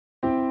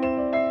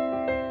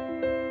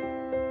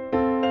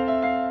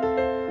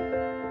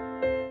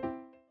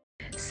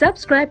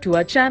Subscribe to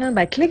our channel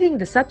by clicking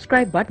the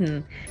subscribe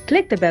button.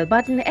 Click the bell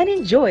button and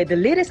enjoy the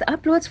latest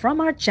uploads from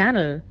our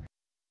channel.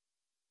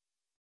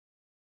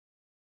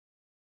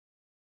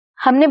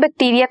 हमने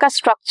bacteria का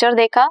structure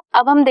देखा,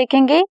 अब हम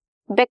देखेंगे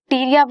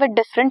bacteria with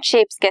different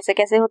shapes कैसे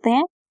कैसे होते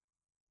हैं.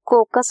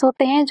 कोकस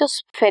होते हैं जो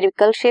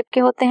स्फेरिकल शेप के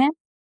होते हैं,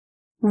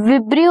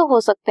 विब्रियो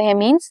हो सकते हैं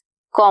मींस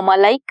कॉमा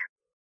लाइक,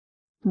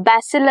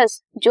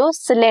 बैसिलस जो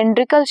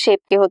सिलेंड्रिकल शेप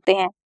के होते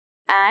हैं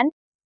एंड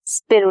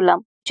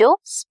स्पिरुलम जो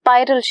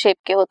स्पाइरल शेप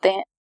के होते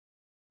हैं.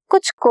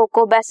 कुछ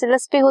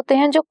कोकोबैसिलस भी होते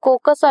हैं जो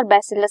कोकस और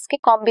बैसिलस के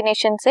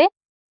कॉम्बिनेशन से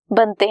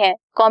बनते हैं.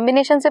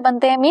 कॉम्बिनेशन से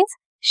बनते हैं मींस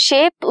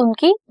शेप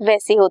उनकी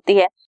वैसी होती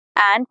है.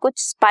 एंड कुछ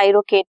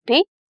स्पाइरोकेट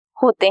भी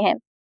होते हैं.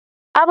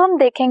 अब हम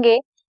देखेंगे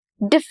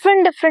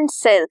डिफरेंट डिफरेंट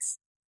सेल्स,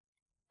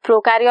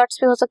 प्रोकैरियोट्स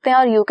भी हो सकते हैं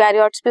और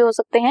यूकैरियोट्स भी हो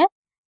सकते हैं,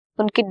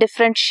 उनकी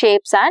different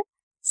shapes and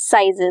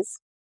sizes.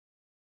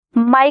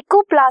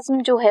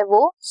 Mycoplasma जो है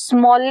वो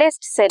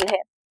स्मॉलेस्ट सेल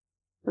है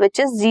which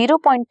is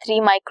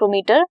 0.3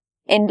 micrometer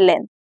in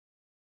length.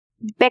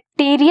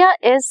 Bacteria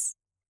is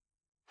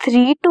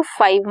 3 to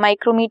 5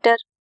 micrometer.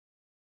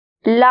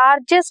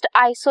 Largest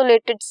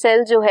isolated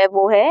cell जो है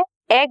वो है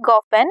egg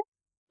of an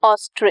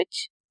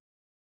ostrich.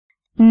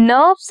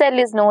 Nerve cell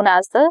is known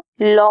as the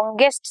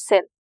longest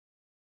cell.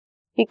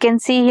 You can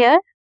see here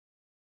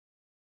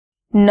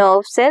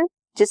nerve cell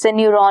जिसे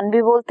neuron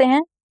भी बोलते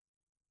हैं.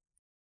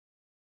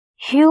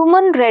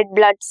 Human red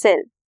blood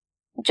cell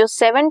जो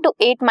 7 to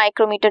 8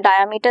 micrometer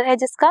diameter है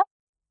जिसका.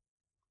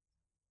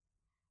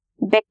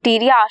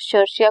 बैक्टीरिया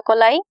आशर्शिया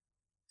कोलाई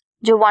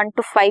जो 1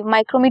 to 5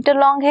 माइक्रोमीटर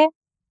लॉन्ग है.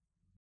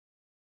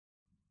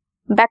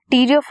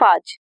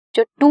 Bacteriophage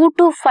जो 2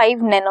 to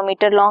 5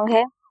 नैनोमीटर लॉन्ग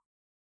है.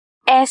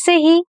 ऐसे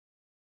ही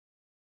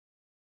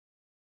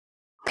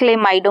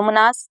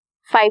Chlamydomonas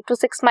 5 to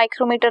 6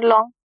 micrometer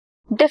long.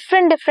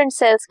 Different different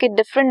cells की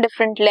डिफरेंट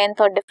डिफरेंट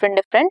लेंथ और डिफरेंट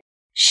डिफरेंट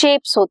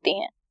शेप्स होती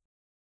हैं.